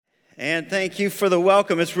And thank you for the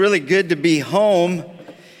welcome. It's really good to be home.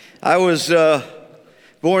 I was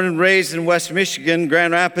born and raised in West Michigan,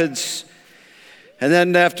 Grand Rapids, and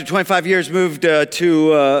then after 25 years moved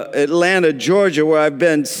to Atlanta, Georgia, where I've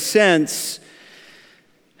been since.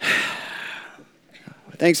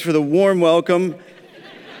 Thanks for the warm welcome.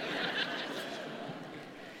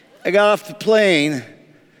 I got off the plane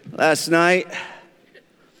last night.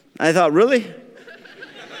 I thought, really?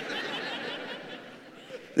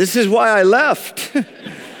 This is why I left.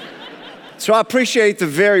 So I appreciate the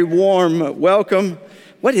very warm welcome.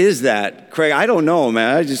 What is that, Craig? I don't know,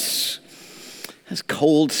 man. That's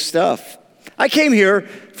cold stuff. I came here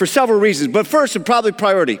for several reasons, but first and probably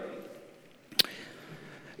priority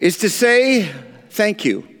is to say thank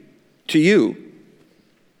you to you,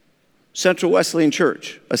 Central Wesleyan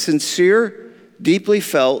Church. A sincere, deeply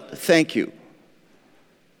felt thank you.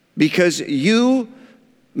 Because you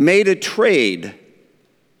made a trade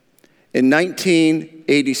in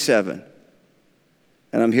 1987.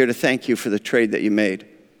 And I'm here to thank you for the trade that you made.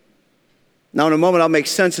 Now, in a moment, I'll make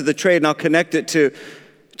sense of the trade and I'll connect it to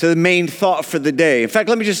the main thought for the day. In fact,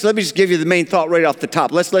 let me just give you the main thought right off the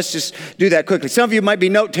top. Let's just do that quickly. Some of you might be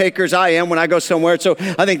note takers. I am when I go somewhere. So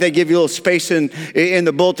I think they give you a little space in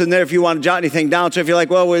the bulletin there if you want to jot anything down. So if you're like,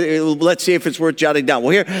 well, let's see if it's worth jotting down.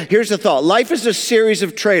 Well, here's the thought. Life is a series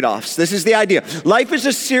of trade-offs. This is the idea. Life is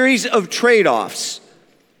a series of trade-offs.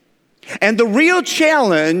 And the real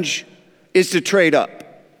challenge is to trade up.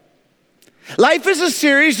 Life is a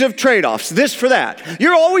series of trade-offs, this for that.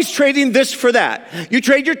 You're always trading this for that. You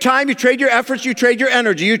trade your time, you trade your efforts, you trade your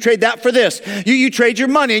energy, you trade that for this. You trade your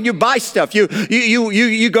money and you buy stuff. You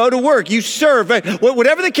go to work, you serve.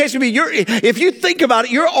 Whatever the case may be, if you think about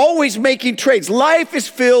it, you're always making trades. Life is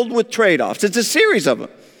filled with trade-offs. It's a series of them.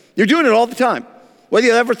 You're doing it all the time, whether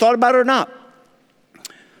you ever thought about it or not.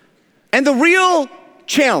 And the real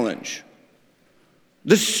challenge,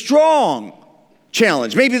 the strong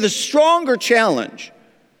challenge, maybe the stronger challenge,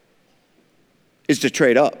 is to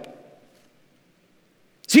trade up.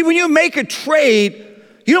 See, when you make a trade,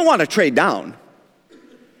 you don't want to trade down.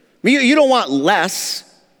 You don't want less.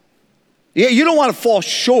 You don't want to fall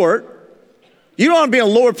short. You don't want to be in a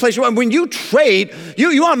lower place. When you trade,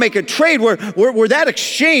 you want to make a trade where that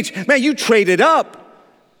exchange, man, you traded up.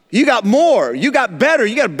 You got more. You got better.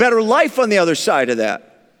 You got a better life on the other side of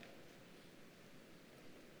that.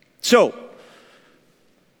 So,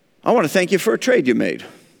 I want to thank you for a trade you made.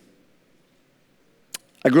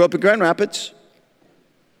 I grew up in Grand Rapids.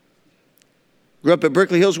 Grew up at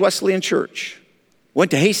Berkeley Hills Wesleyan Church.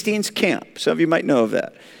 Went to Hastings Camp. Some of you might know of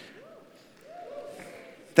that.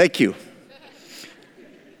 Thank you.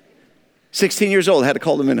 16 years old, had to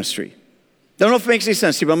call to ministry. Don't know if it makes any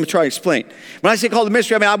sense to you, but I'm going to try to explain. When I say call to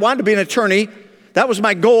ministry, I mean I wanted to be an attorney. That was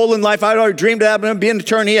my goal in life. I'd already dreamed of that, being an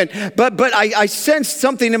attorney. But I sensed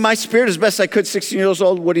something in my spirit as best I could, 16 years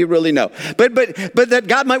old. What do you really know? But that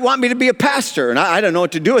God might want me to be a pastor. And I don't know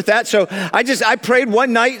what to do with that. So I prayed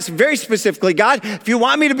one night very specifically, God, if you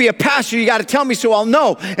want me to be a pastor, you got to tell me so I'll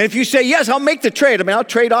know. And if you say yes, I'll make the trade. I mean, I'll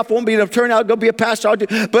trade off, won't be an attorney, I'll go be a pastor. I'll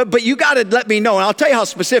do. But you got to let me know. And I'll tell you how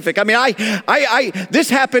specific. I mean, this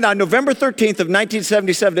happened on November 13th of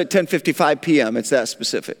 1977 at 10:55 p.m. It's that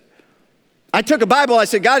specific. I took a Bible, I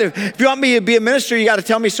said, God, if you want me to be a minister, you got to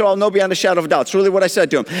tell me so I'll know beyond a shadow of a doubt. It's really what I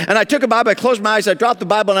said to him. And I took a Bible, I closed my eyes, I dropped the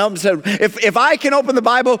Bible, and I said, if I can open the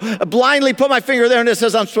Bible, blindly put my finger there, and it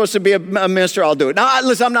says I'm supposed to be a minister, I'll do it. Now,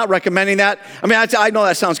 listen, I'm not recommending that. I mean, I know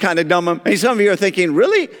that sounds kind of dumb. I mean, some of you are thinking,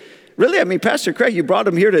 really? Really? I mean, Pastor Craig, you brought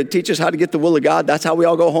him here to teach us how to get the will of God. That's how we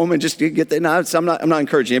all go home and just get the... No, I'm not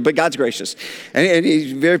encouraging it, but God's gracious. And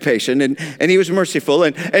he's very patient, and he was merciful.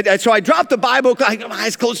 And so I dropped the Bible, I got my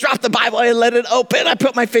eyes closed, dropped the Bible, I let it open, I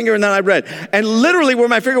put my finger, and then I read. And literally where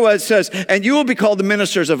my finger was, it says, and you will be called the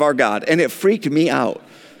ministers of our God. And it freaked me out.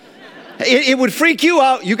 It would freak you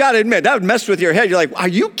out, you got to admit. That would mess with your head. You're like, are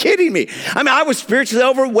you kidding me? I mean, I was spiritually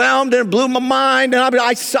overwhelmed and it blew my mind. And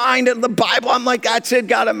I signed it in the Bible. I'm like, that's it,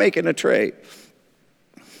 God, I'm making a trade.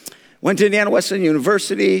 Went to Indiana Wesleyan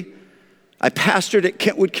University. I pastored at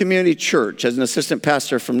Kentwood Community Church as an assistant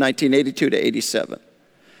pastor from 1982 to 87.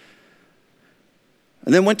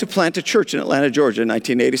 And then went to plant a church in Atlanta, Georgia in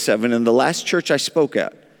 1987. And the last church I spoke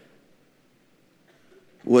at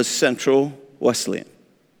was Central Wesleyan.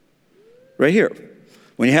 Right here.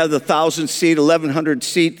 When you had the 1,000-seat,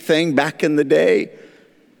 1,100-seat thing back in the day,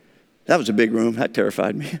 that was a big room. That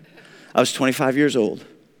terrified me. I was 25 years old.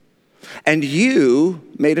 And you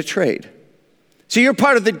made a trade. So you're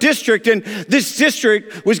part of the district, and this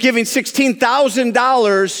district was giving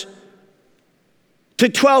 $16,000 to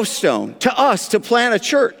 12 Stone, to us, to plant a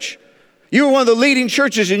church. You were one of the leading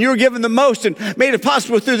churches, and you were given the most and made it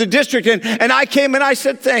possible through the district. And I came and I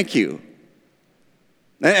said, thank you.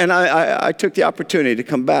 And I took the opportunity to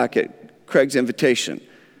come back at Craig's invitation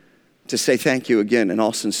to say thank you again in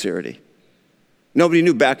all sincerity. Nobody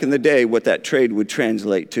knew back in the day what that trade would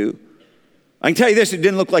translate to. I can tell you this, it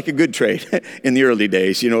didn't look like a good trade in the early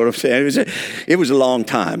days, you know what I'm saying? It was a long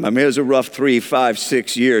time. I mean, it was a rough 3, 5,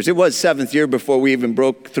 6 years. It was 7th year before we even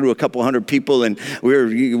broke through a couple hundred people, and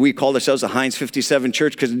we called ourselves the Heinz 57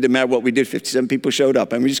 Church because it didn't matter what we did, 57 people showed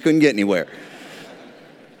up, and we just couldn't get anywhere.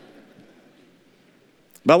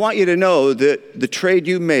 But I want you to know that the trade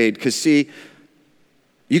you made, because see,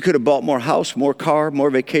 you could have bought more house, more car,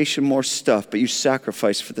 more vacation, more stuff, but you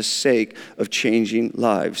sacrificed for the sake of changing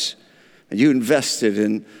lives. And you invested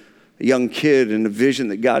in a young kid and a vision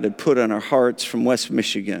that God had put on our hearts from West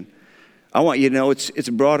Michigan. I want you to know it's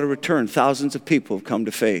brought a return. Thousands of people have come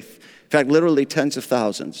to faith. In fact, literally tens of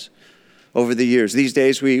thousands over the years. These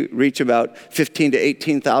days we reach about 15 to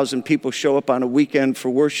 18,000 people show up on a weekend for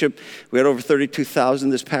worship. We had over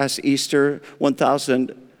 32,000 this past Easter,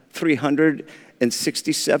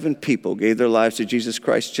 1,367 people gave their lives to Jesus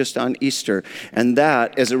Christ just on Easter. And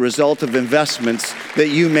that is a result of investments that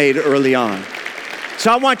you made early on.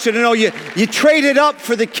 So I want you to know you traded up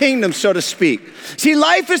for the kingdom, so to speak. See,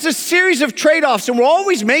 life is a series of trade-offs, and we're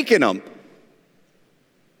always making them.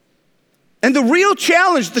 And the real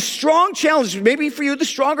challenge, the strong challenge, maybe for you the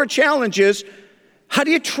stronger challenge is, how do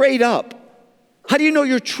you trade up? How do you know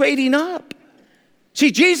you're trading up? See,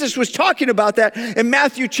 Jesus was talking about that in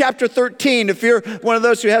Matthew chapter 13. If you're one of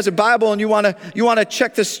those who has a Bible and you want to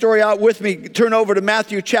check this story out with me, turn over to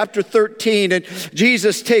Matthew chapter 13. And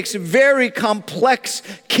Jesus takes very complex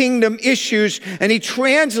kingdom issues and he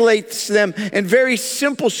translates them in very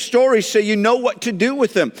simple stories so you know what to do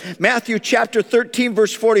with them. Matthew chapter 13,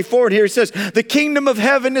 verse 44. And here he says, the kingdom of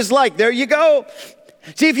heaven is like. There you go.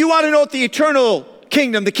 See, if you want to know what the eternal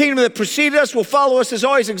kingdom, the kingdom that preceded us, will follow us, has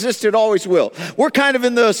always existed, always will. We're kind of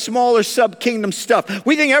in the smaller sub-kingdom stuff.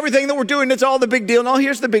 We think everything that we're doing is all the big deal. No,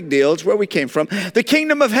 here's the big deal. It's where we came from. The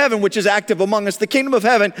kingdom of heaven, which is active among us, the kingdom of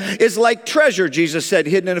heaven is like treasure, Jesus said,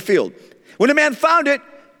 hidden in a field. When a man found it,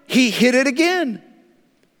 he hid it again.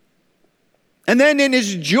 And then in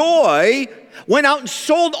his joy, went out and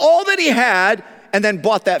sold all that he had and then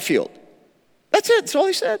bought that field. That's it. That's all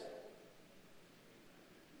he said.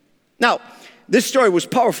 Now, this story was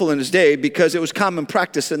powerful in his day because it was common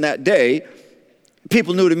practice in that day.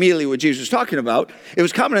 People knew immediately what Jesus was talking about. It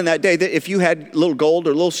was common in that day that if you had a little gold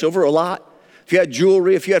or a little silver, a lot, if you had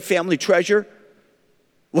jewelry, if you had family treasure,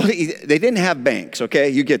 well, they didn't have banks, okay?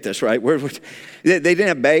 You get this, right? They didn't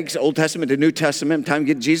have banks, Old Testament to New Testament, time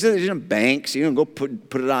to get Jesus. They didn't have banks. You don't go put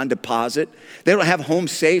it on deposit. They don't have home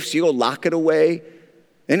safes. You go lock it away. They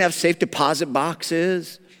didn't have safe deposit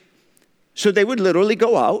boxes. So they would literally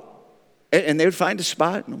go out, and they would find a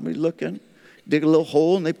spot, nobody looking, dig a little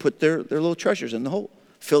hole, and they put their little treasures in the hole,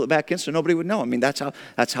 fill it back in so nobody would know. I mean, that's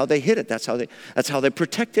how they hid it. That's how they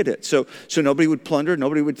protected it. So nobody would plunder,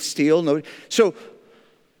 nobody would steal. So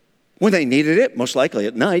when they needed it, most likely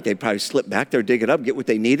at night, they'd probably slip back there, dig it up, get what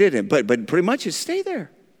they needed, but pretty much it'd stay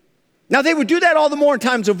there. Now, they would do that all the more in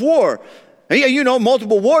times of war. You know,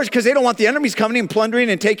 multiple wars because they don't want the enemies coming in, plundering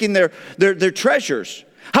and taking their treasures.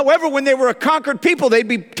 However, when they were a conquered people, they'd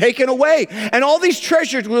be taken away, and all these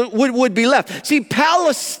treasures would be left. See,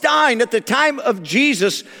 Palestine at the time of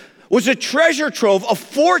Jesus was a treasure trove. A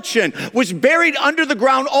fortune was buried under the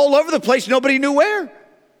ground all over the place. Nobody knew where.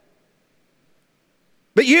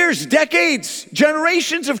 But years, decades,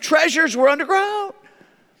 generations of treasures were underground.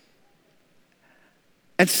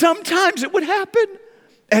 And sometimes it would happen,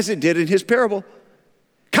 as it did in his parable.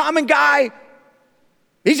 Common guy,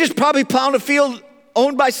 he's just probably plowing a field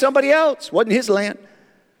owned by somebody else, wasn't his land.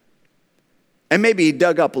 And maybe he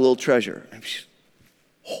dug up a little treasure.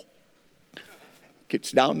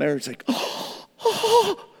 Gets down there, it's like,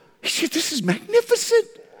 he said, this is magnificent.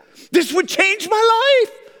 This would change my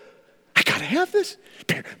life. I gotta have this.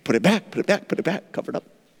 Put it back, cover it up.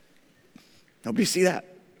 Nobody see that.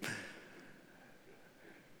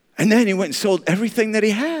 And then he went and sold everything that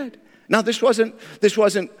he had. Now this wasn't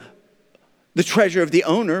the treasure of the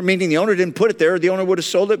owner, meaning the owner didn't put it there. The owner would have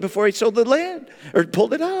sold it before he sold the land or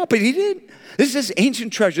pulled it out, but he didn't. This is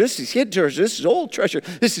ancient treasure. This is hidden treasure. This is old treasure.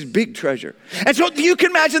 This is big treasure. And so you can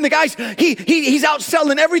imagine the guys, he's out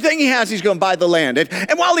selling everything he has. He's going to buy the land.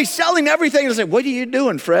 And while he's selling everything, he's like, what are you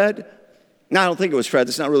doing, Fred? No, I don't think it was Fred.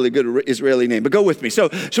 That's not really a good Israeli name, but go with me. So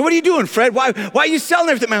what are you doing, Fred? Why are you selling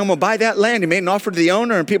everything? Man, I'm going to buy that land. He made an offer to the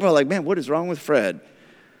owner, and people are like, man, what is wrong with Fred?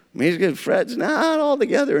 I mean, he's good. Fred's not all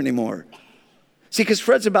together anymore. See, because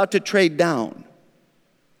Fred's about to trade down.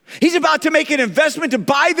 He's about to make an investment to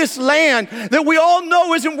buy this land that we all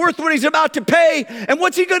know isn't worth what he's about to pay. And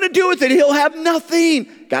what's he going to do with it? He'll have nothing.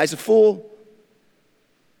 Guy's a fool.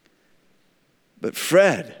 But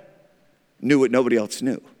Fred knew what nobody else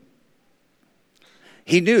knew.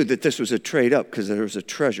 He knew that this was a trade up because there was a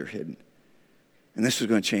treasure hidden. And this was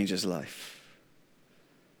going to change his life.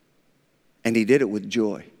 And he did it with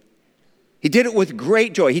joy. He did it with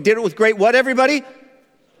great joy. He did it with great what, everybody?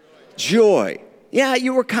 Joy. Yeah,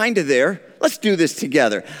 you were kind of there. Let's do this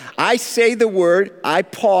together. I say the word, I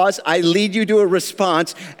pause, I lead you to a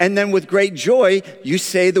response, and then with great joy, you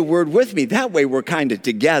say the word with me. That way we're kind of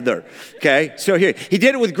together, okay? So here, he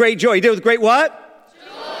did it with great joy. He did it with great what?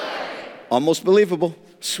 Joy. Almost believable.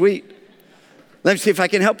 Sweet. Let me see if I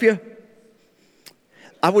can help you.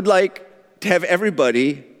 I would like to have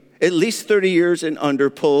everybody, at least 30 years and under,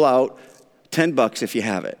 pull out $10 if you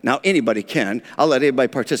have it. Now, anybody can. I'll let anybody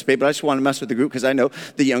participate, but I just want to mess with the group because I know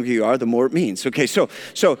the younger you are, the more it means. Okay, so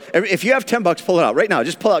if you have $10, pull it out right now.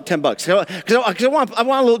 Just pull out $10 because I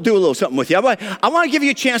want to do a little something with you. I want to give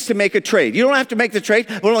you a chance to make a trade. You don't have to make the trade,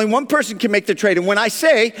 but only one person can make the trade. And when I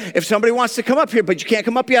say, if somebody wants to come up here, but you can't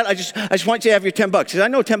come up yet, I just want you to have your $10 because I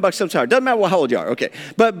know $10 sometimes hard. Doesn't matter how old you are. Okay,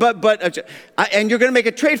 and you're going to make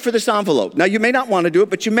a trade for this envelope. Now, you may not want to do it,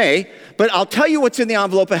 but you may. But I'll tell you what's in the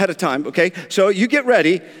envelope ahead of time. Okay. So you get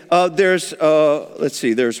ready. There's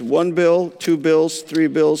 1 bill, 2 bills, 3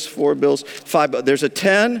 bills, 4 bills, 5 bills. There's a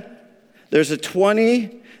 10, there's a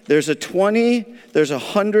 20, there's a 20, there's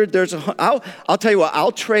 100, there's a... I'll tell you what,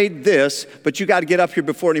 I'll trade this, but you got to get up here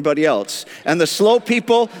before anybody else. And the slow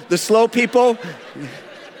people,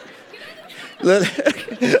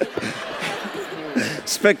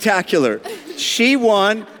 spectacular. She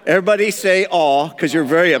won. Everybody say aw, because you're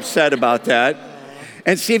very upset about that.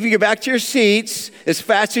 And see if you get back to your seats as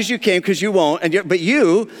fast as you can, because you won't. But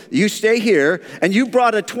you stay here, and you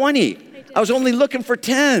brought a 20. I was only looking for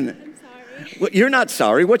 10. I'm sorry. Well, you're not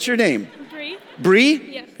sorry. What's your name? Bree.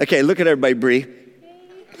 Bree? Yes. Okay, look at everybody, Bree.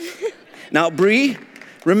 Now, Bree,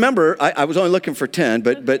 remember, I was only looking for 10,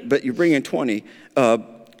 but you bring in 20.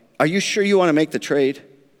 Are you sure you want to make the trade?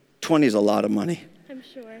 20 is a lot of money. I'm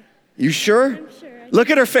sure. You sure? I'm sure. Look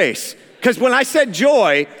at her face. Because when I said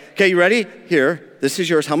joy, okay, you ready? Here, this is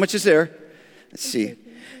yours. How much is there? Let's see.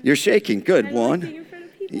 You're shaking. Good. I One. like being in front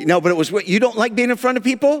of people. No, but it was what you don't like being in front of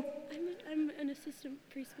people? I'm an assistant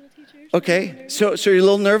preschool teacher. Okay. So you're a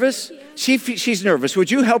little nervous? Yeah. She's nervous.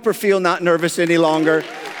 Would you help her feel not nervous any longer?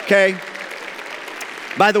 Okay.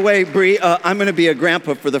 By the way, Bree, I'm going to be a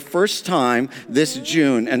grandpa for the first time this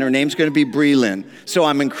June, and her name's going to be Bree Lynn. So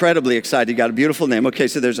I'm incredibly excited. You got a beautiful name. Okay,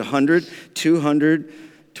 so there's 100, 200,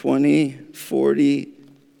 20, 40,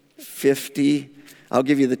 50. I'll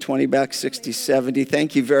give you the 20 back, 60, 70.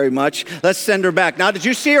 Thank you very much. Let's send her back. Now, did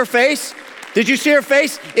you see her face? Did you see her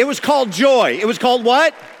face? It was called joy. It was called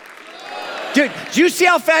what? Dude, did you see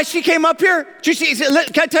how fast she came up here? Did you see?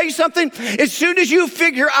 Can I tell you something? As soon as you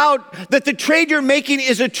figure out that the trade you're making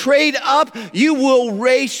is a trade up, you will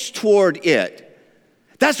race toward it.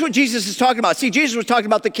 That's what Jesus is talking about. See, Jesus was talking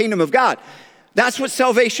about the kingdom of God. That's what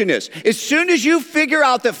salvation is. As soon as you figure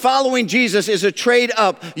out that following Jesus is a trade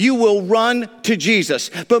up, you will run to Jesus.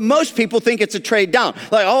 But most people think it's a trade down.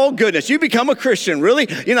 Like, oh goodness, you become a Christian, really?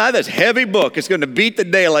 You know, I have this heavy book. It's going to beat the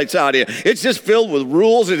daylights out of you. It's just filled with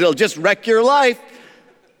rules and it'll just wreck your life.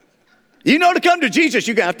 You know, to come to Jesus,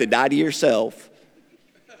 you're going to have to die to yourself.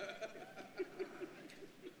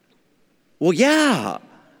 Well, yeah.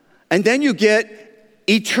 And then you get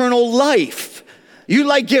eternal life.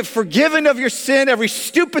 You get forgiven of your sin, every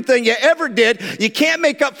stupid thing you ever did. You can't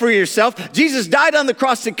make up for yourself. Jesus died on the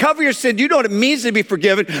cross to cover your sin. You know what it means to be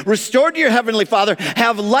forgiven, restored to your heavenly Father,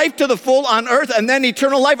 have life to the full on earth, and then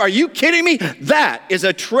eternal life. Are you kidding me? That is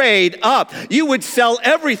a trade up. You would sell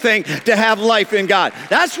everything to have life in God.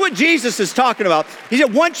 That's what Jesus is talking about. He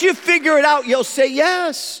said, once you figure it out, you'll say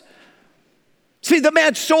yes. See, the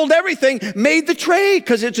man sold everything, made the trade,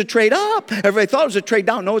 because it's a trade up. Everybody thought it was a trade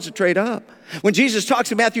down. No, it's a trade up. When Jesus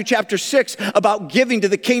talks in Matthew chapter 6 about giving to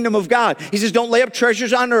the kingdom of God, he says, don't lay up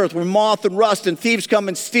treasures on earth where moth and rust and thieves come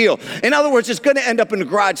and steal. In other words, it's going to end up in a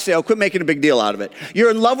garage sale. Quit making a big deal out of it.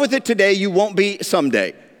 You're in love with it today. You won't be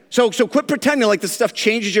someday. So quit pretending like this stuff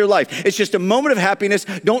changes your life. It's just a moment of happiness.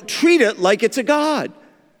 Don't treat it like it's a God.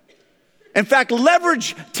 In fact,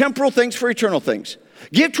 leverage temporal things for eternal things.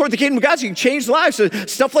 Give toward the kingdom of God so you can change lives. So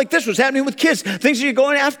stuff like this was happening with kids, things that you're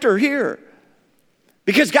going after here.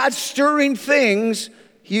 Because God's stirring things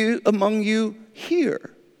among you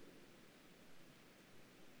here.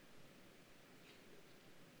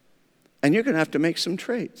 And you're going to have to make some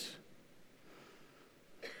trades.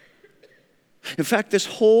 In fact, this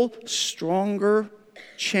whole stronger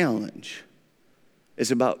challenge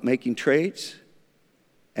is about making trades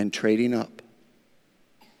and trading up.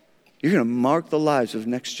 You're going to mark the lives of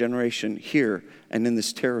next generation here and in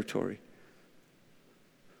this territory.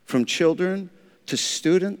 From children to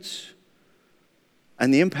students,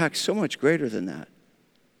 and the impact's so much greater than that.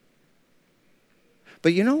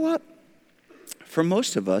 But you know what? For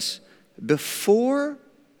most of us, before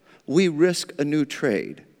we risk a new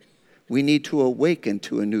trade, we need to awaken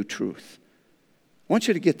to a new truth. I want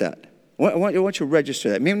you to get that. I want you to register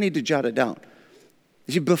that. Maybe you need to jot it down.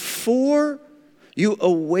 You see, before you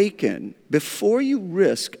awaken, before you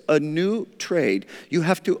risk a new trade, you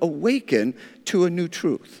have to awaken to a new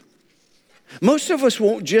truth. Most of us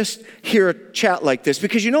won't just hear a chat like this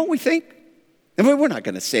because you know what we think? And we're not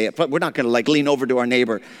going to say it, but we're not going to lean over to our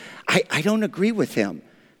neighbor. I don't agree with him.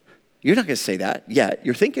 You're not going to say that yet.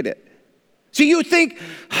 You're thinking it. So you think,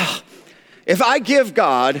 if I give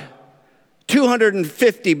God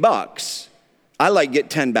 $250, I get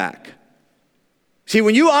 10 back. See,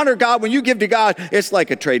 when you honor God, when you give to God, it's like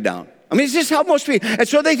a trade down. I mean, it's just how most people, and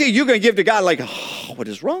so they think you're going to give to God what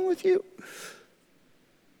is wrong with you?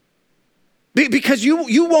 Because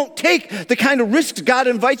you won't take the kind of risks God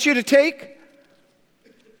invites you to take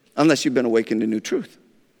unless you've been awakened to new truth.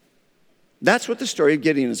 That's what the story of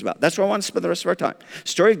Gideon is about. That's where I want to spend the rest of our time.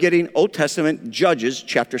 Story of Gideon, Old Testament, Judges,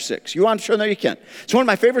 chapter 6. You want to turn there? You can. It's one of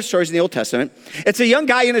my favorite stories in the Old Testament. It's a young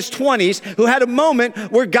guy in his 20s who had a moment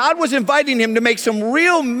where God was inviting him to make some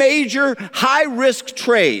real major high-risk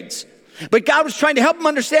trades. But God was trying to help him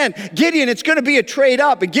understand, Gideon, it's going to be a trade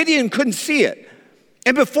up. And Gideon couldn't see it.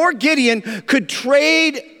 And before Gideon could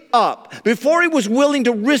trade up, before he was willing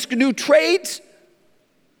to risk new trades,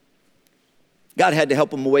 God had to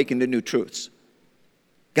help him awaken to new truths.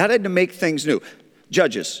 God had to make things new.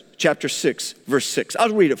 Judges, chapter 6, verse 6.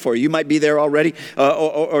 I'll read it for you. You might be there already,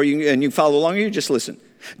 or you follow along, or you just listen.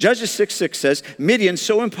 Judges 6:6 says, Midian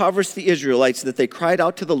so impoverished the Israelites that they cried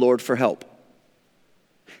out to the Lord for help.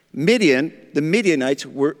 The Midianites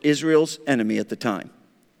were Israel's enemy at the time.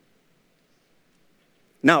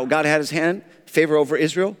 Now, God had his favor over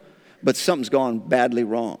Israel, but something's gone badly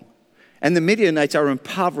wrong. And the Midianites are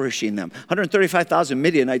impoverishing them. 135,000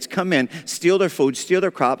 Midianites come in, steal their food, steal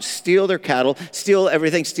their crops, steal their cattle, steal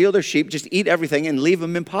everything, steal their sheep, just eat everything and leave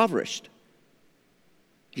them impoverished.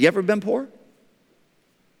 You ever been poor?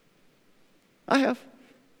 I have.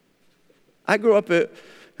 I grew up in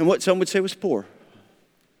what some would say was poor.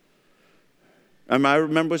 I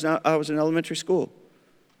remember I was in elementary school.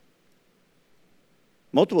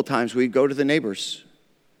 Multiple times we'd go to the neighbors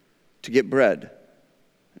to get bread.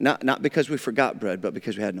 Not because we forgot bread, but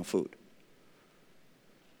because we had no food.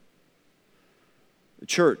 The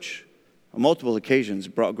church, on multiple occasions,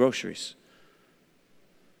 brought groceries.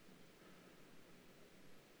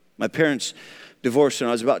 My parents divorced when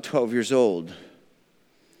I was about 12 years old.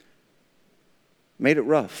 Made it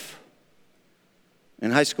rough. In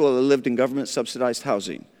high school, I lived in government-subsidized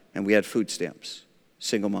housing, and we had food stamps.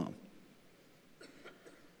 Single mom.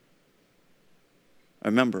 I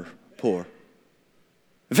remember poor.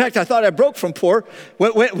 In fact, I thought I broke from poor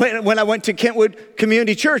when I went to Kentwood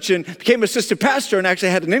Community Church and became assistant pastor and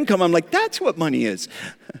actually had an income. I'm like, that's what money is.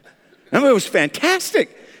 I mean, it was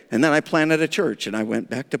fantastic. And then I planted a church and I went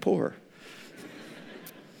back to poor.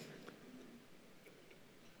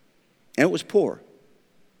 And it was poor.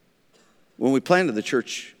 When we planted the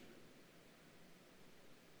church,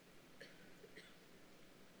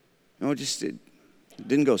 it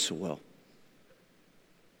didn't go so well.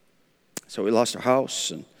 So we lost our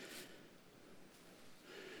house and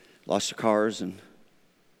lost our cars and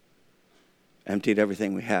emptied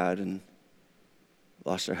everything we had and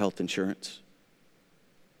lost our health insurance.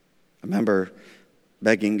 I remember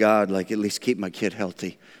begging God, at least keep my kid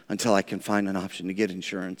healthy until I can find an option to get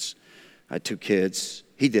insurance. I had 2 kids.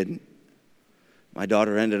 He didn't. My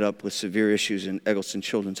daughter ended up with severe issues in Eggleston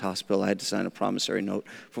Children's Hospital. I had to sign a promissory note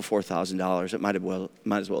for $4,000. It might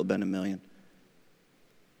as well have been $1 million.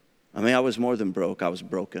 I mean, I was more than broke. I was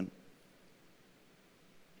broken.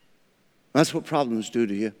 That's what problems do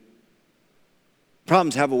to you.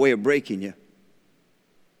 Problems have a way of breaking you.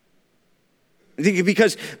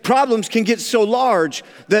 Because problems can get so large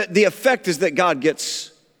that the effect is that God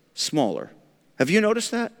gets smaller. Have you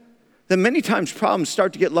noticed that? That many times problems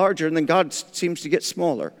start to get larger and then God seems to get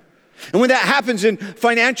smaller. And when that happens in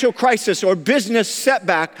financial crisis or business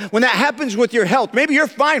setback, when that happens with your health, maybe you're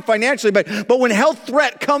fine financially, but when health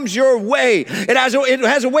threat comes your way, it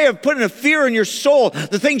has a way of putting a fear in your soul,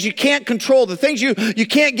 the things you can't control, the things you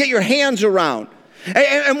can't get your hands around.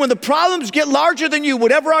 And when the problems get larger than you,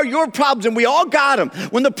 whatever are your problems, and we all got them,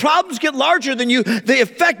 when the problems get larger than you, the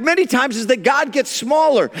effect many times is that God gets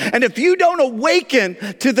smaller. And if you don't awaken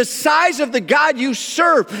to the size of the God you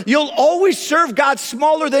serve, you'll always serve God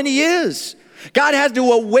smaller than he is. God had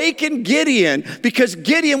to awaken Gideon because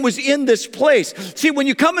Gideon was in this place. See, when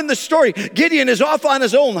you come in the story, Gideon is off on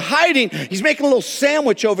his own, hiding. He's making a little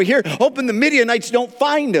sandwich over here, hoping the Midianites don't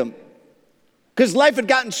find him. Because life had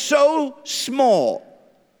gotten so small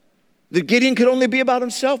that Gideon could only be about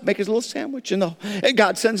himself, make his little sandwich. And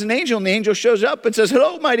God sends an angel, and the angel shows up and says,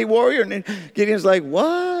 hello, mighty warrior. And Gideon's like,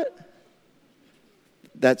 what?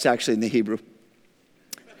 That's actually in the Hebrew.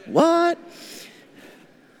 What?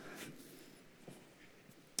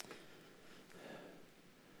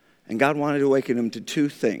 And God wanted to awaken him to two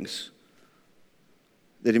things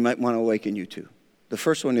that he might want to awaken you to. The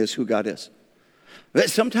first one is who God is.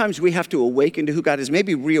 Sometimes we have to awaken to who God is,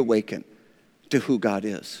 maybe reawaken to who God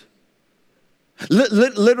is.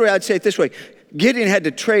 Literally, I'd say it this way. Gideon had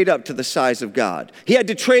to trade up to the size of God. He had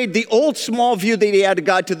to trade the old small view that he had of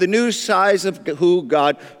God to the new size of who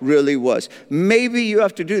God really was. Maybe you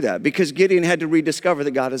have to do that because Gideon had to rediscover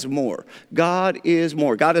that God is more. God is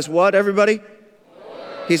more. God is what, everybody?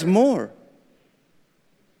 More. He's more.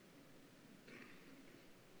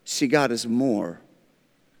 See, God is more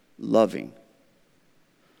loving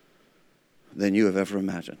than you have ever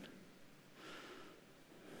imagined.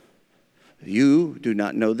 You do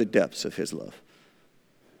not know the depths of his love.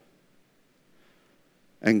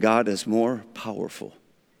 And God is more powerful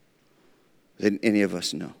than any of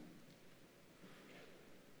us know.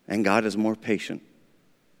 And God is more patient.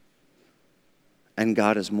 And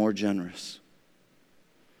God is more generous.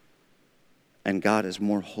 And God is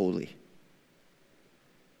more holy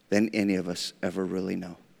than any of us ever really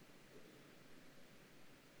know.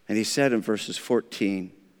 And he said in verses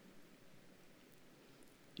 14,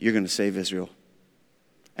 you're going to save Israel.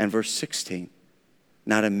 And verse 16,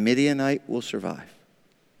 not a Midianite will survive.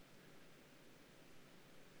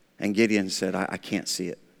 And Gideon said, I can't see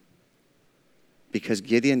it. Because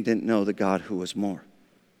Gideon didn't know the God who was more.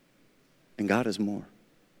 And God is more.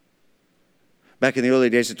 Back in the early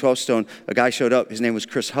days of 12 Stone, a guy showed up. His name was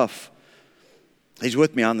Chris Huff. He's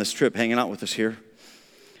with me on this trip, hanging out with us here.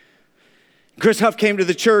 Chris Huff came to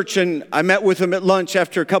the church, and I met with him at lunch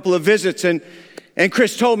after a couple of visits, and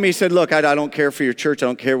Chris told me, he said, look, I don't care for your church. I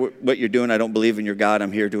don't care what you're doing. I don't believe in your God.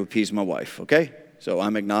 I'm here to appease my wife, okay? So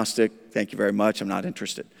I'm agnostic. Thank you very much. I'm not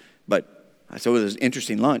interested. But I said, well, it was an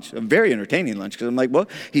interesting lunch, a very entertaining lunch, because I'm like, well,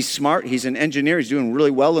 he's smart. He's an engineer. He's doing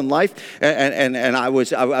really well in life. And I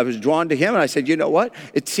was drawn to him, and I said, you know what?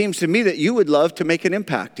 It seems to me that you would love to make an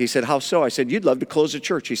impact. He said, how so? I said, you'd love to close a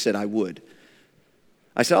church. He said, I would.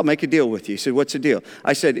 I said, I'll make a deal with you. He said, what's the deal?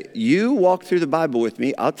 I said, you walk through the Bible with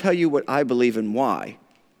me. I'll tell you what I believe and why.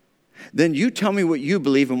 Then you tell me what you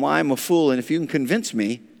believe and why I'm a fool. And if you can convince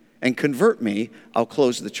me and convert me, I'll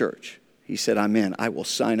close the church. He said, I'm in. I will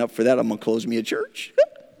sign up for that. I'm going to close me a church.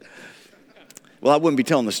 Well, I wouldn't be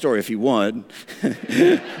telling the story if he would.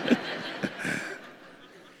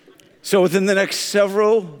 So within the next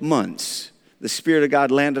several months, the Spirit of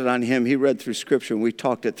God landed on him. He read through Scripture, and we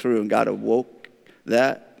talked it through, and God awoke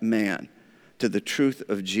that man to the truth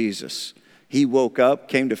of Jesus. He woke up,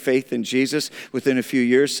 came to faith in Jesus. Within a few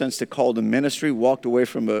years, sensed a call to ministry, walked away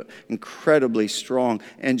from an incredibly strong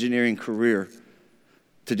engineering career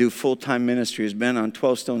to do full-time ministry. Has been on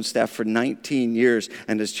 12 Stone staff for 19 years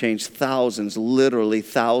and has changed thousands, literally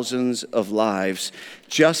thousands of lives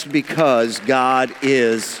just because God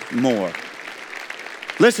is more.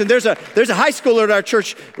 Listen, there's a high schooler at our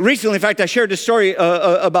church recently. In fact, I shared this story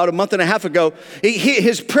about a month and a half ago.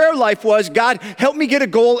 His prayer life was, God, help me get a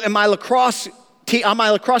goal in my lacrosse team, on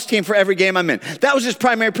my lacrosse team for every game I'm in. That was his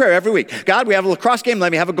primary prayer every week. God, we have a lacrosse game.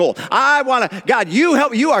 Let me have a goal. God, you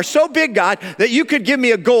help. You are so big, God, that you could give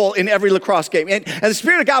me a goal in every lacrosse game. And the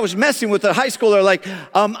Spirit of God was messing with the high schooler like,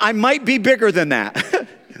 I might be bigger than that.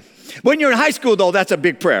 When you're in high school, though, that's a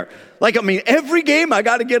big prayer. Like, every game I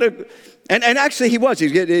got to get a... And actually he was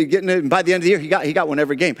getting it. By the end of the year, he got one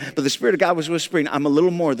every game. But the Spirit of God was whispering, I'm a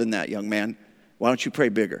little more than that, young man. Why don't you pray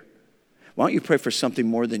bigger? Why don't you pray for something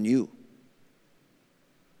more than you?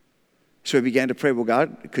 So he began to pray, well,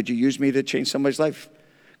 God, could you use me to change somebody's life?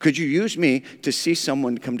 Could you use me to see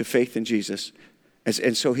someone come to faith in Jesus?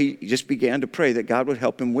 And so he just began to pray that God would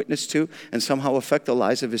help him witness to and somehow affect the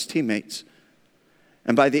lives of his teammates.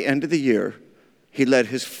 And by the end of the year, he led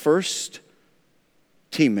his first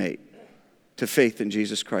teammate to faith in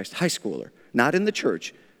Jesus Christ. High schooler, not in the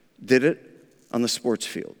church, did it on the sports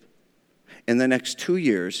field. In the next 2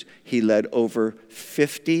 years, he led over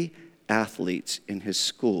 50 athletes in his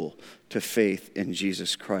school to faith in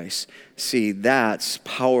Jesus Christ. See, that's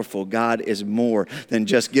powerful. God is more than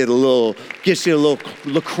just get you a little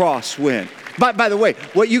lacrosse win. By the way,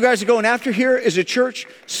 what you guys are going after here is a church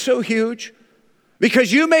so huge.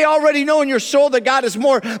 Because you may already know in your soul that God is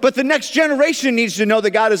more, but the next generation needs to know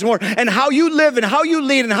that God is more. And how you live and how you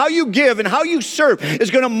lead and how you give and how you serve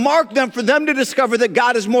is going to mark them for them to discover that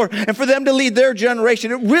God is more and for them to lead their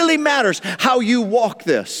generation. It really matters how you walk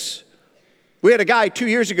this. We had a guy 2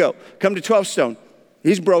 years ago come to 12 Stone.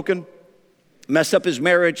 He's broken, messed up his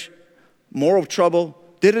marriage, moral trouble,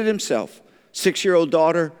 did it himself. 6-year-old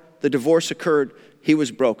daughter, the divorce occurred. He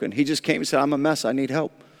was broken. He just came and said, I'm a mess. I need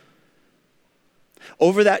help.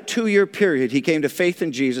 Over that 2-year period, he came to faith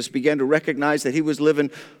in Jesus, began to recognize that he was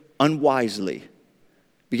living unwisely,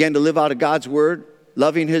 began to live out of God's word,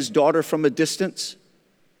 loving his daughter from a distance.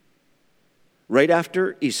 Right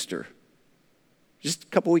after Easter, just a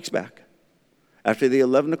couple weeks back, after the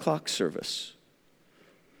 11 o'clock service,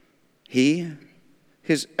 he,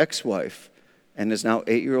 his ex-wife, and his now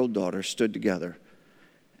 8-year-old daughter stood together,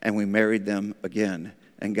 and we married them again.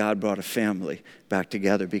 And God brought a family back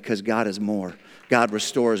together because God is more. God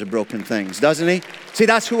restores broken things, doesn't he? See,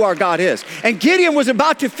 that's who our God is. And Gideon was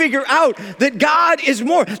about to figure out that God is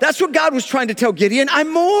more. That's what God was trying to tell Gideon,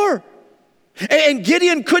 I'm more. And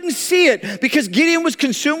Gideon couldn't see it because Gideon was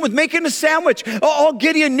consumed with making a sandwich. All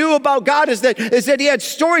Gideon knew about God is that he had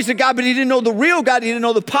stories of God, but he didn't know the real God. He didn't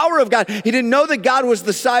know the power of God. He didn't know that God was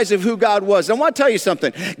the size of who God was. I want to tell you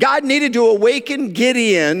something. God needed to awaken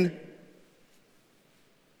Gideon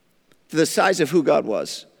to the size of who God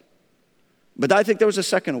was. But I think there was a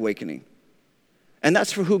second awakening. And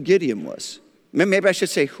that's for who Gideon was. Maybe I should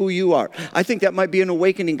say who you are. I think that might be an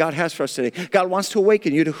awakening God has for us today. God wants to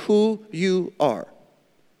awaken you to who you are.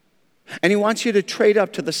 And he wants you to trade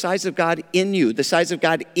up to the size of God in you, the size of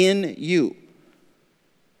God in you.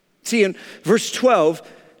 See, in verse 12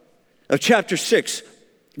 of chapter 6,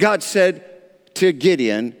 God said to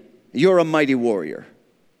Gideon, you're a mighty warrior.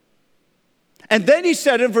 And then he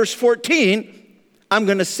said in verse 14, I'm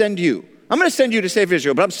going to send you. I'm going to send you to save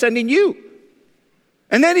Israel, but I'm sending you.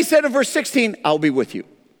 And then he said in verse 16, I'll be with you.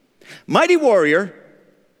 Mighty warrior,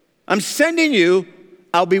 I'm sending you,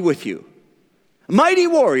 I'll be with you. Mighty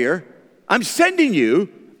warrior, I'm sending you,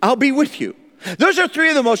 I'll be with you. Those are 3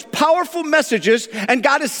 of the most powerful messages, and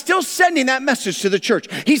God is still sending that message to the church.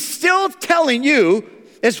 He's still telling you,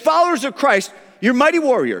 as followers of Christ, you're mighty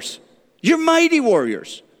warriors. You're mighty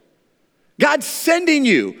warriors. God's sending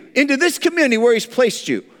you into this community where he's placed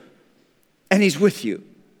you. And he's with you.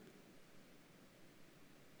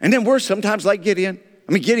 And then we're sometimes like Gideon.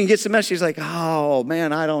 I mean, Gideon gets the message. He's like, oh,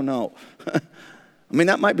 man, I don't know. I mean,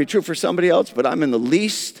 that might be true for somebody else, but I'm in the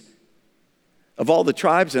least of all the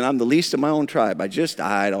tribes, and I'm the least of my own tribe.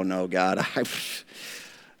 I don't know, God.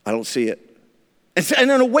 I don't see it.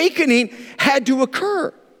 And an awakening had to occur.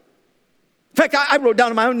 In fact, I wrote down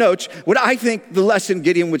in my own notes what I think the lesson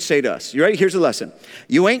Gideon would say to us. You ready? Here's the lesson.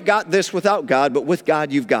 You ain't got this without God, but with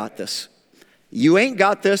God, you've got this. You ain't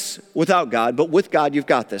got this without God, but with God, you've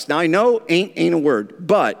got this. Now, I know ain't a word,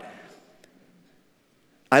 but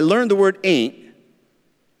I learned the word ain't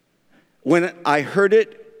when I heard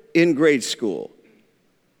it in grade school.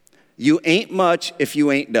 You ain't much if you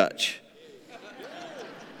ain't Dutch.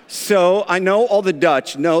 So I know all the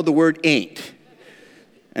Dutch know the word ain't.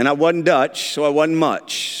 And I wasn't Dutch, so I wasn't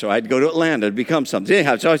much. So I had to go to Atlanta to become something.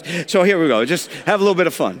 Anyhow, so here we go. Just have a little bit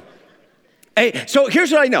of fun. Hey, so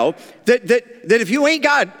here's what I know. That if you ain't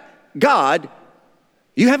got God,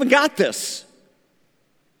 you haven't got this.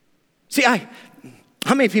 See,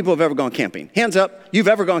 how many people have ever gone camping? Hands up. You've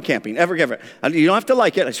ever gone camping. Ever. You don't have to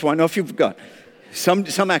like it. I just want to know if you've gone.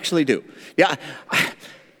 Some actually do. Yeah,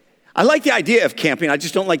 I like the idea of camping. I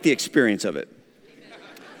just don't like the experience of it.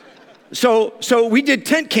 So we did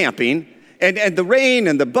tent camping, and the rain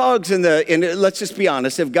and the bugs and let's just be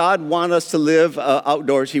honest, if God wanted us to live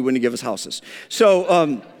outdoors, he wouldn't give us houses.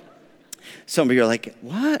 So some of you are like,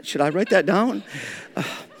 what? Should I write that down?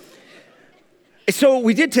 So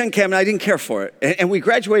we did tent camping, I didn't care for it. And we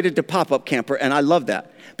graduated to pop-up camper, and I love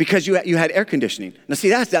that because you had air conditioning. Now see,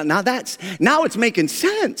 now it's making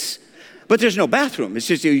sense. But there's no bathroom. It's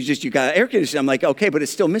just you got air conditioning. I'm like, okay, but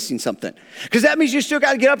it's still missing something. Because that means you still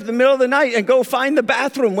got to get up in the middle of the night and go find the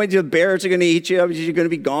bathroom when the bears are going to eat you. You're going to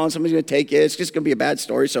be gone. Somebody's going to take you. It's just going to be a bad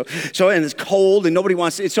story. So and it's cold and nobody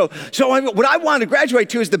wants it. So what I want to graduate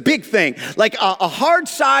to is the big thing, like a hard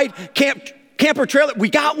side camper trailer. We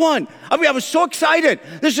got one. I mean, I was so excited.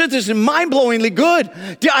 This is mind-blowingly good.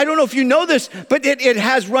 I don't know if you know this, but it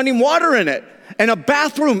has running water in it and a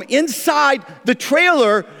bathroom inside the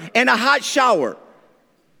trailer and a hot shower.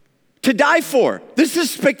 to die for. This is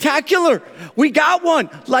spectacular. We got one.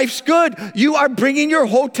 Life's good. You are bringing your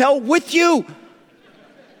hotel with you.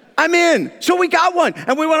 I'm in. So we got one.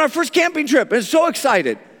 And we went on our first camping trip. And so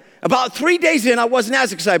excited. About 3 days in, I wasn't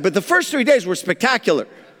as excited. But the first 3 days were spectacular.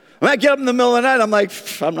 When I get up in the middle of the night, I'm like,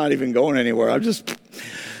 I'm not even going anywhere. I'm just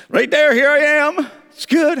right there. Here I am. It's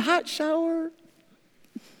good. Hot shower.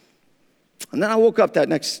 And then I woke up that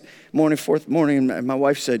next morning, fourth morning, and my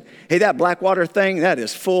wife said, hey, that Blackwater thing, that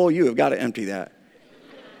is full. You have got to empty that.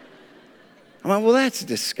 I'm like, well, that's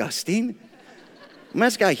disgusting.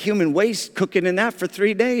 That's got human waste cooking in that for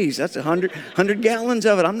 3 days. That's 100 gallons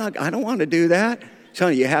of it. I don't want to do that. So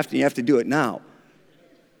you have to do it now.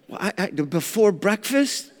 Well, before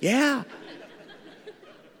breakfast? Yeah.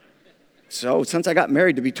 So since I got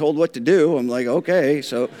married to be told what to do, I'm like, okay,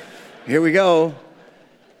 so here we go.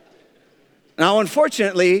 Now,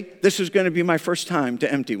 unfortunately, this was going to be my first time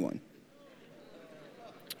to empty one.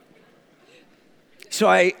 So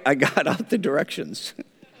I got out the directions.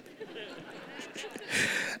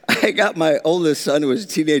 I got my oldest son, who was a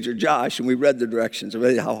teenager, Josh, and we read the directions.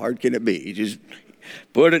 How hard can it be? You just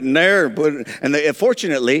put it in there,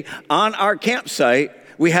 fortunately, on our campsite,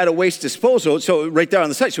 we had a waste disposal, so right there on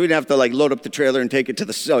the site, so we didn't have to load up the trailer and take it to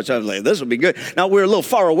the site. So I was like, this will be good. Now we're a little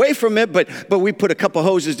far away from it, but we put a couple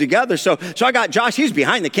hoses together. So I got Josh, he's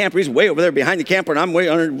behind the camper, he's way over there behind the camper, and I'm way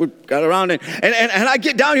under, we got around it. And I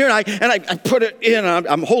get down here and I put it in, and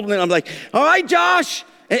I'm holding it, I'm like, all right, Josh.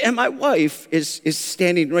 And my wife is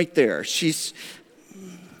standing right there. She's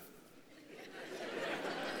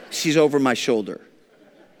over my shoulder.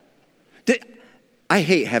 I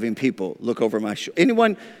hate having people look over my shoulder.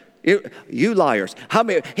 Anyone, you liars.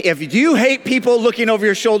 Do you hate people looking over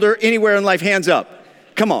your shoulder anywhere in life? Hands up.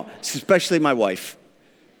 Come on, especially my wife.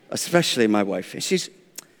 Especially my wife. And she's,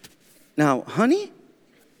 now, honey,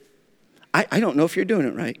 I don't know if you're doing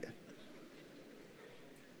it right.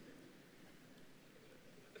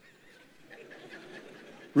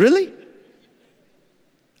 Really?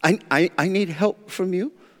 I need help from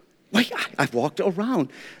you? Wait, I've walked around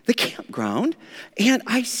the campground and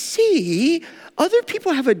I see other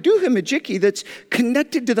people have a doohickey that's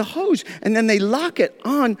connected to the hose, and then they lock it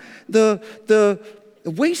on the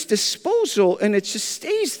waste disposal, and it just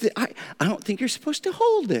stays there. I don't think you're supposed to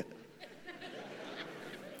hold it.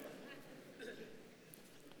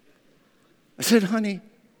 I said, honey,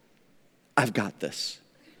 I've got this.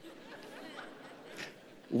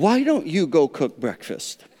 Why don't you go cook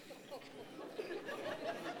breakfast?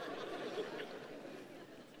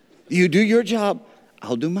 You do your job,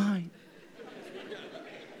 I'll do mine.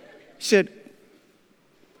 She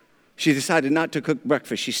decided not to cook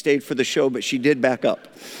breakfast. She stayed for the show, but she did back up.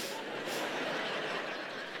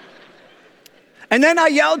 And then I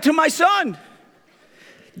yelled to my son,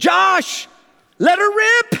 Josh, let her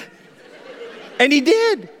rip. And he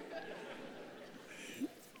did.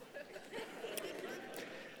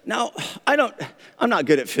 Now, I'm not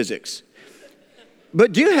good at physics,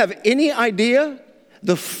 but do you have any idea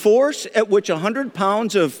the force at which 100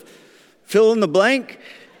 pounds of fill in the blank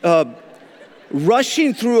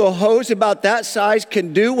rushing through a hose about that size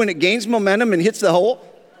can do when it gains momentum and hits the hole?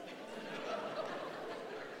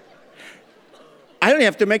 I don't even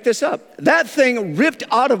have to make this up. That thing ripped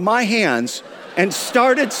out of my hands and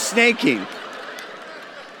started snaking.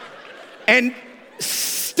 And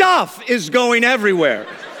stuff is going everywhere.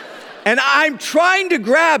 And I'm trying to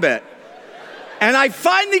grab it. And I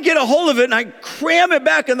finally get a hold of it and I cram it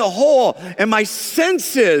back in the hole. And my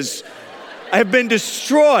senses have been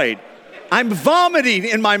destroyed. I'm vomiting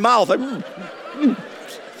in my mouth.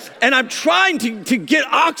 And I'm trying to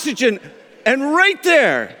get oxygen. And right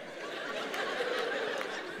there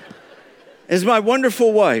is my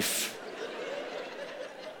wonderful wife.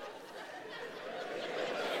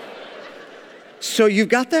 So you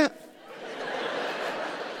got that?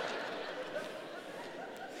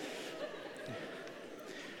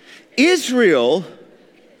 Israel,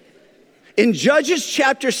 in Judges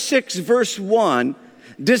chapter 6, verse 1,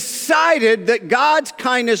 decided that God's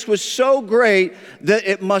kindness was so great that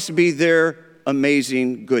it must be their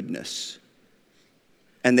amazing goodness.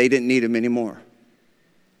 And they didn't need him anymore.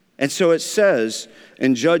 And so it says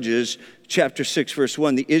in Judges chapter 6, verse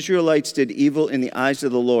 1, the Israelites did evil in the eyes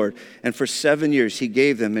of the Lord, and for 7 years he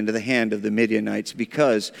gave them into the hand of the Midianites,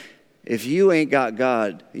 because if you ain't got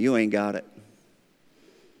God, you ain't got it.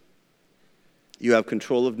 You have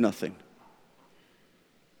control of nothing.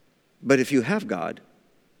 But if you have God,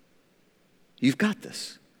 you've got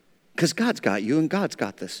this. Because God's got you and God's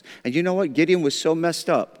got this. And you know what? Gideon was so messed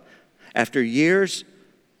up after years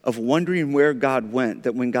of wondering where God went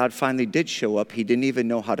that when God finally did show up, he didn't even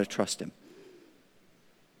know how to trust him.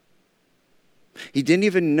 He didn't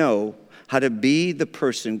even know how to be the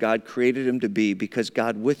person God created him to be, because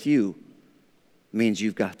God with you means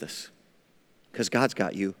you've got this. Because God's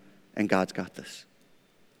got you and God's got this.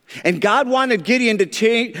 And God wanted Gideon to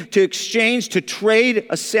trade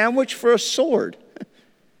a sandwich for a sword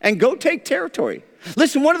and go take territory.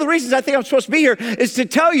 Listen, one of the reasons I think I'm supposed to be here is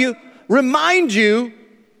to remind you,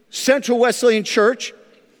 Central Wesleyan Church,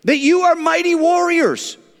 that you are mighty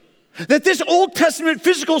warriors. That this Old Testament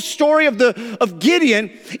physical story of Gideon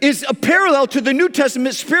is a parallel to the New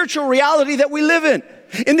Testament spiritual reality that we live in.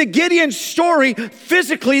 In the Gideon story,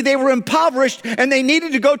 physically they were impoverished and they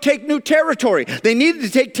needed to go take new territory. They needed to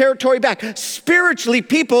take territory back. Spiritually,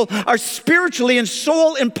 people are spiritually and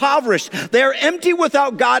soul impoverished. They are empty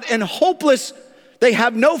without God and hopeless. They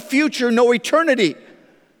have no future, no eternity.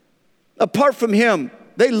 Apart from Him,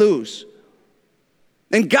 they lose.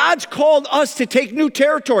 And God's called us to take new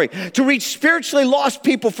territory, to reach spiritually lost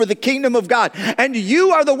people for the kingdom of God. And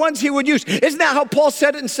you are the ones He would use. Isn't that how Paul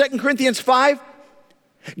said it in 2 Corinthians 5?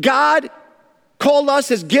 God called us,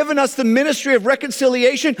 has given us the ministry of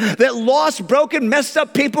reconciliation, that lost, broken, messed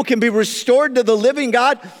up people can be restored to the living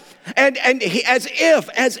God. And he, as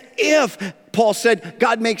if, Paul said,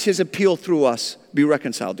 God makes His appeal through us, be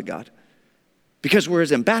reconciled to God. Because we're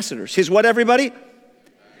His ambassadors. His what, everybody?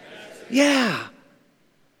 Yeah.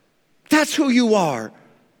 That's who you are. I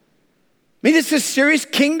mean, it's a serious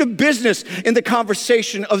kingdom business in the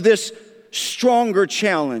conversation of this stronger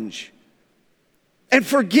challenge. And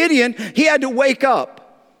for Gideon, he had to wake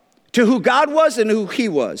up to who God was and who he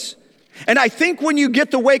was. And I think when you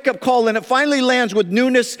get the wake-up call and it finally lands with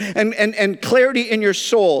newness and clarity in your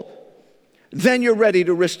soul, then you're ready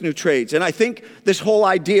to risk new trades. And I think this whole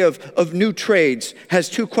idea of new trades has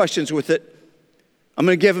two questions with it. I'm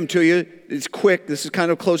going to give them to you. It's quick. This is kind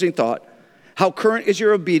of a closing thought. How current is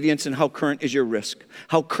your obedience and how current is your risk?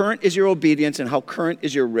 How current is your obedience and how current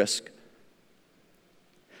is your risk?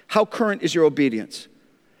 How current is your obedience?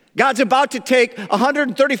 God's about to take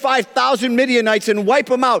 135,000 Midianites and wipe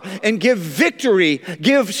them out and give victory,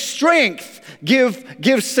 give strength, give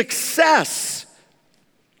success.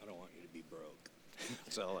 I don't want you to be broke.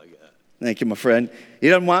 That's all I got. Thank you, my friend. He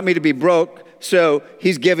doesn't want me to be broke, so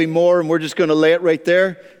He's giving more and we're just going to lay it right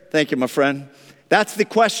there. Thank you, my friend. That's the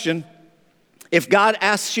question. If God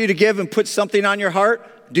asks you to give and put something on your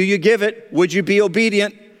heart, do you give it? Would you be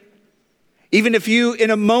obedient? Even if you, in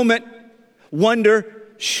a moment, wonder,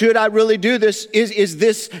 should I really do this? Is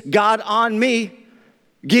this God on me?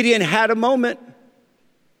 Gideon had a moment.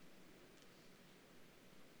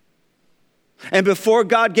 And before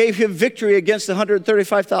God gave him victory against the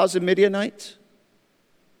 135,000 Midianites,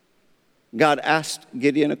 God asked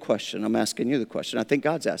Gideon a question. I'm asking you the question. I think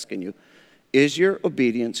God's asking you. Is your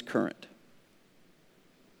obedience current?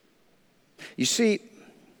 You see,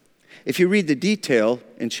 if you read the detail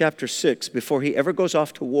in chapter 6, before he ever goes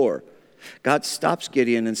off to war, God stops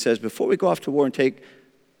Gideon and says, before we go off to war and take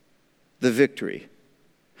the victory,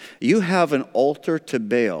 you have an altar to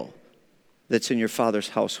Baal that's in your father's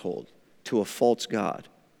household, to a false god.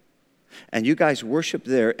 And you guys worship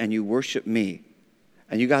there and you worship me.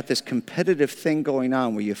 And you got this competitive thing going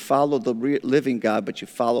on where you follow the living God, but you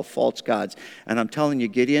follow false gods. And I'm telling you,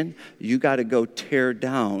 Gideon, you got to go tear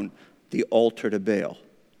down the altar to Baal.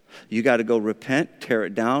 You got to go repent, tear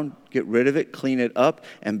it down, get rid of it, clean it up,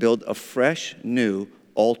 and build a fresh, new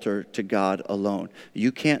altar to God alone.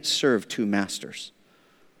 You can't serve two masters.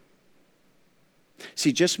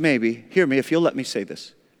 See, just maybe, hear me if you'll let me say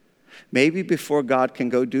this. Maybe before God can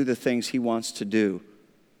go do the things He wants to do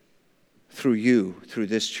through you, through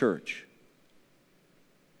this church,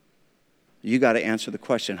 you got to answer the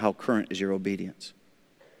question, how current is your obedience?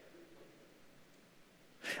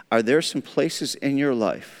 Are there some places in your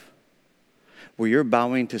life where you're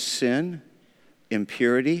bowing to sin,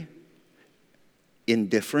 impurity,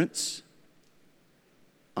 indifference?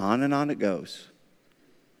 On and on it goes.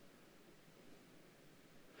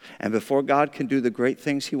 And before God can do the great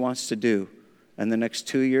things He wants to do in the next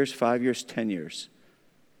 2 years, 5 years, 10 years,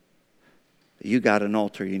 you got an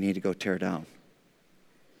altar you need to go tear down.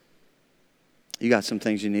 You got some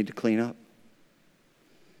things you need to clean up.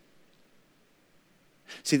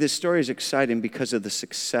 See, this story is exciting because of the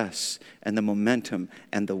success and the momentum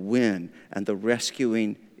and the win and the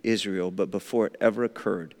rescuing Israel. But before it ever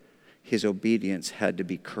occurred, his obedience had to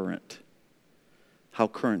be current. How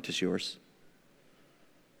current is yours?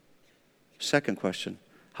 Second question,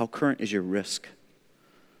 how current is your risk?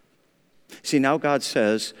 See, now God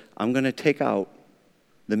says, I'm going to take out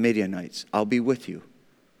the Midianites. I'll be with you.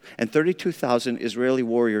 And 32,000 Israeli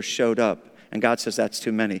warriors showed up And God says, that's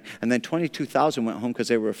too many. And then 22,000 went home because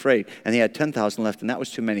they were afraid. And he had 10,000 left, and that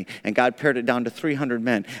was too many. And God pared it down to 300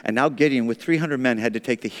 men. And now Gideon, with 300 men, had to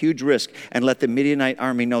take the huge risk and let the Midianite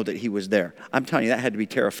army know that he was there. I'm telling you, that had to be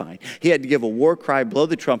terrifying. He had to give a war cry, blow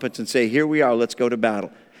the trumpets, and say, here we are, let's go to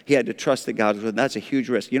battle. He had to trust that God was with him. That's a huge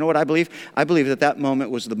risk. You know what I believe? I believe that that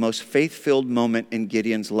moment was the most faith-filled moment in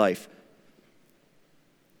Gideon's life.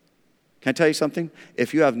 Can I tell you something?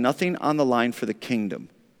 If you have nothing on the line for the kingdom,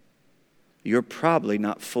 you're probably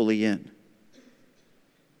not fully in.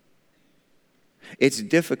 It's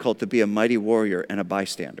difficult to be a mighty warrior and a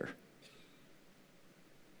bystander.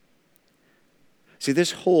 See,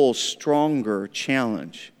 this whole stronger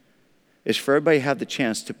challenge is for everybody to have the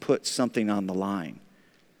chance to put something on the line.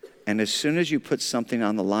 And as soon as you put something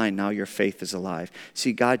on the line, now your faith is alive.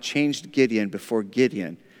 See, God changed Gideon before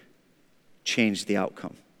Gideon changed the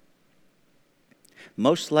outcome.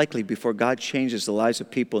 Most likely, before God changes the lives of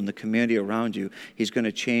people in the community around you, he's going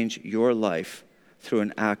to change your life through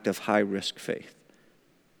an act of high-risk faith.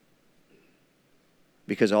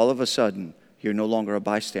 Because all of a sudden, you're no longer a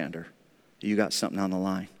bystander. You got something on the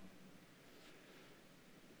line.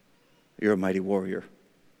 You're a mighty warrior.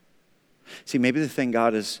 See, maybe the thing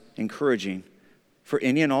God is encouraging for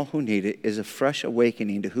any and all who need it is a fresh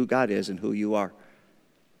awakening to who God is and who you are.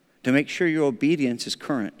 To make sure your obedience is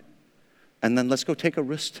current. And then let's go take a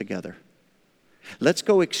risk together. Let's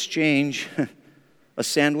go exchange a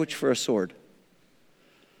sandwich for a sword.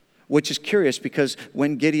 Which is curious because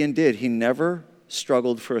when Gideon did, he never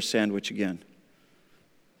struggled for a sandwich again.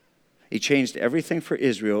 He changed everything for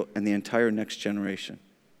Israel and the entire next generation.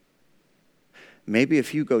 Maybe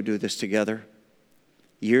if you go do this together,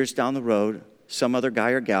 years down the road, some other guy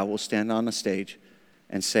or gal will stand on a stage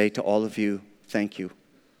and say to all of you, thank you.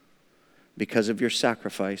 Because of your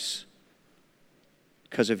sacrifice,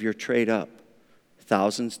 because of your trade up,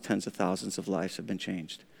 thousands, tens of thousands of lives have been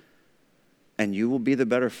changed. And you will be the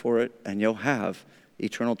better for it, and you'll have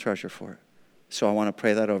eternal treasure for it. So I want to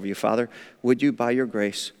pray that over you. Father, would you, by your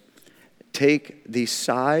grace, take the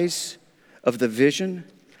size of the vision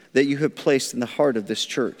that you have placed in the heart of this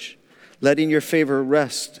church, letting your favor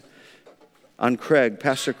rest on Craig,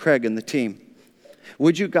 Pastor Craig and the team.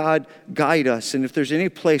 Would you, God, guide us? And if there's any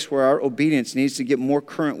place where our obedience needs to get more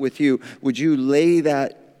current with you, would you lay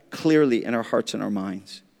that clearly in our hearts and our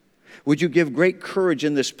minds? Would you give great courage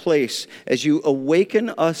in this place as you awaken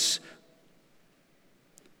us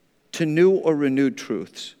to new or renewed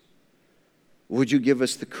truths? Would you give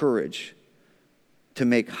us the courage to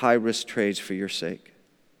make high-risk trades for your sake?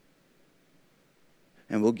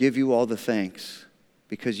 And we'll give you all the thanks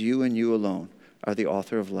because you and you alone are the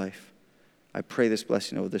author of life. I pray this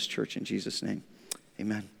blessing over this church in Jesus' name.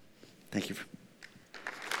 Amen. Thank you.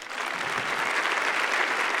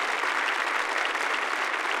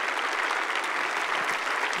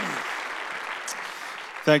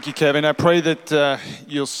 Thank you, Kevin. I pray that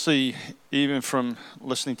you'll see, even from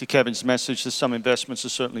listening to Kevin's message, that some investments are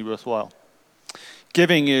certainly worthwhile.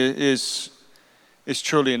 Giving is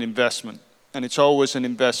truly an investment, and it's always an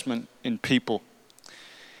investment in people.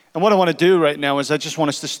 And what I want to do right now is I just want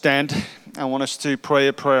us to stand. I want us to pray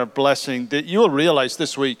a prayer of blessing that you'll realize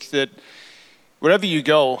this week that wherever you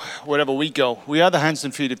go, wherever we go, we are the hands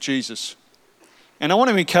and feet of Jesus. And I want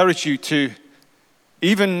to encourage you to,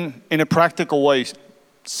 even in a practical way,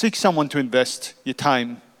 seek someone to invest your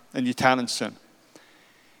time and your talents in.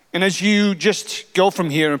 And as you just go from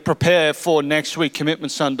here and prepare for next week,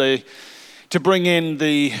 Commitment Sunday, to bring in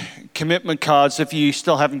the commitment cards, if you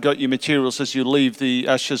still haven't got your materials as you leave, the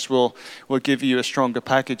ushers will give you a stronger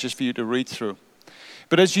package just for you to read through.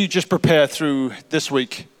 But as you just prepare through this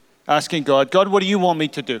week, asking God, what do you want me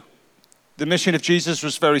to do? The mission of Jesus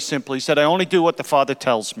was very simple. He said, I only do what the Father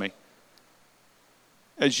tells me.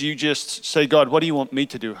 As you just say, God, what do you want me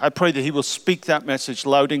to do? I pray that he will speak that message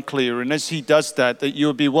loud and clear. And as he does that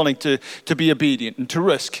you'll be willing to be obedient and to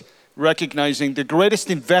risk, recognizing the greatest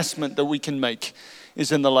investment that we can make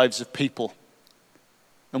is in the lives of people.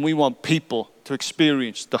 And we want people to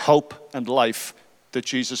experience the hope and life that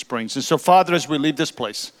Jesus brings. And so, Father, as we leave this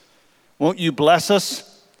place, won't you bless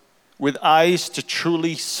us with eyes to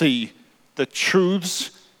truly see the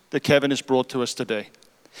truths that Kevin has brought to us today.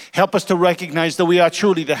 Help us to recognize that we are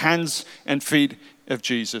truly the hands and feet of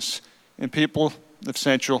Jesus. And people of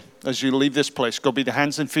Central, as you leave this place, go be the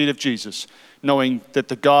hands and feet of Jesus, knowing that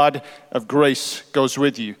the God of grace goes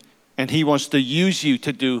with you, and he wants to use you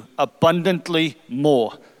to do abundantly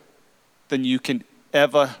more than you can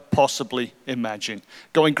ever possibly imagine.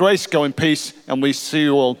 Go in grace, go in peace, and we see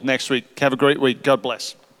you all next week. Have a great week. God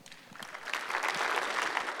bless.